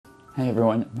Hey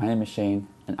everyone, my name is Shane,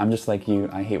 and I'm just like you,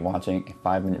 I hate watching a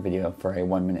 5-minute video for a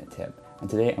 1-minute tip. And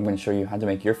today I'm going to show you how to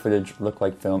make your footage look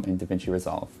like film in Davinci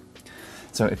Resolve.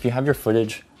 So if you have your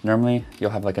footage, normally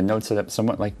you'll have like a node set up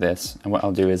somewhat like this, and what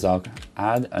I'll do is I'll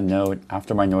add a node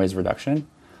after my noise reduction.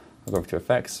 I'll go over to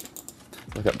Effects,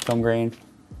 look up Film Grain.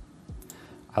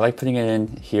 I like putting it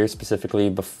in here specifically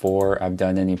before I've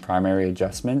done any primary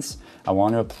adjustments. I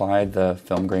want to apply the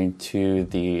film grain to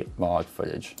the log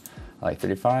footage. I like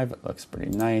 35, it looks pretty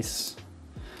nice.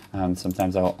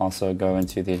 Sometimes I'll also go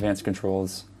into the advanced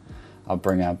controls. I'll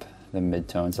bring up the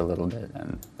midtones a little bit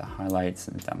and the highlights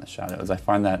and down the shadows. I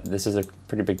find that this is a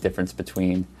pretty big difference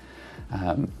between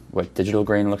what digital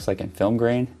grain looks like and film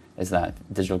grain, is that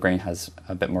digital grain has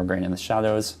a bit more grain in the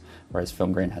shadows, whereas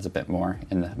film grain has a bit more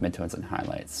in the midtones and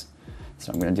highlights.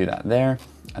 So I'm going to do that there,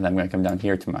 and then I'm going to come down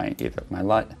here to either my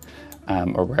LUT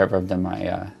or wherever I've done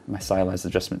my stylized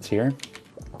adjustments here.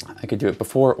 I could do it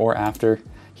before or after.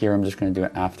 Here I'm just going to do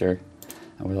it after.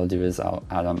 And what I'll do is I'll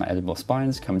add on my editable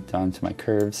splines, come down to my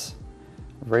curves,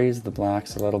 raise the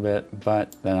blacks a little bit,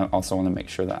 but then I also want to make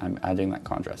sure that I'm adding that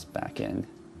contrast back in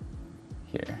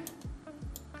here.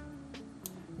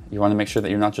 You want to make sure that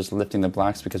you're not just lifting the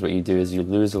blacks, because what you do is you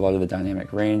lose a lot of the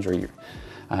dynamic range, or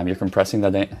you're compressing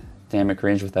the dynamic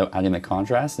range without adding the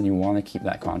contrast, and you want to keep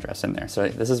that contrast in there. So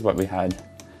this is what we had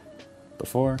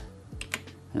before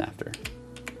and after.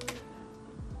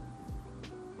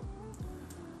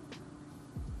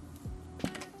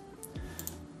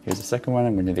 Here's the second one.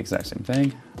 I'm going to do the exact same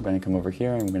thing. I'm going to come over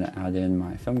here and I'm going to add in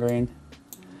my film grain.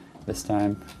 This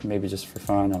time, maybe just for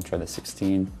fun, I'll try the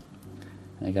 16.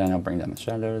 And again, I'll bring down the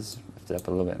shadows, lift it up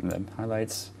a little bit in the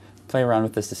highlights. Play around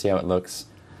with this to see how it looks.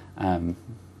 It's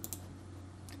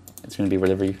going to be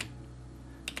whatever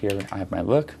here I have my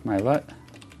LUT.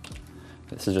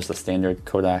 This is just a standard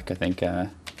Kodak, I think,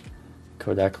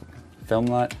 Kodak film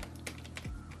LUT.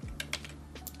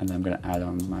 And then I'm going to add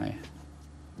on my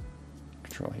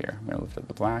control here. I'm going to lift up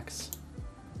the blacks.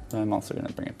 Then I'm also going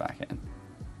to bring it back in.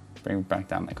 Bring back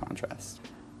down my contrast.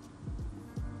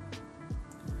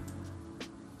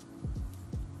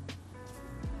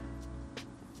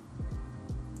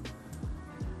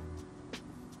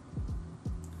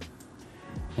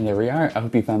 And there we are. I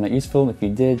hope you found that useful. If you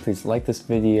did, please like this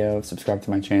video, subscribe to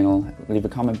my channel, leave a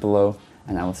comment below,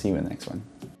 and I will see you in the next one.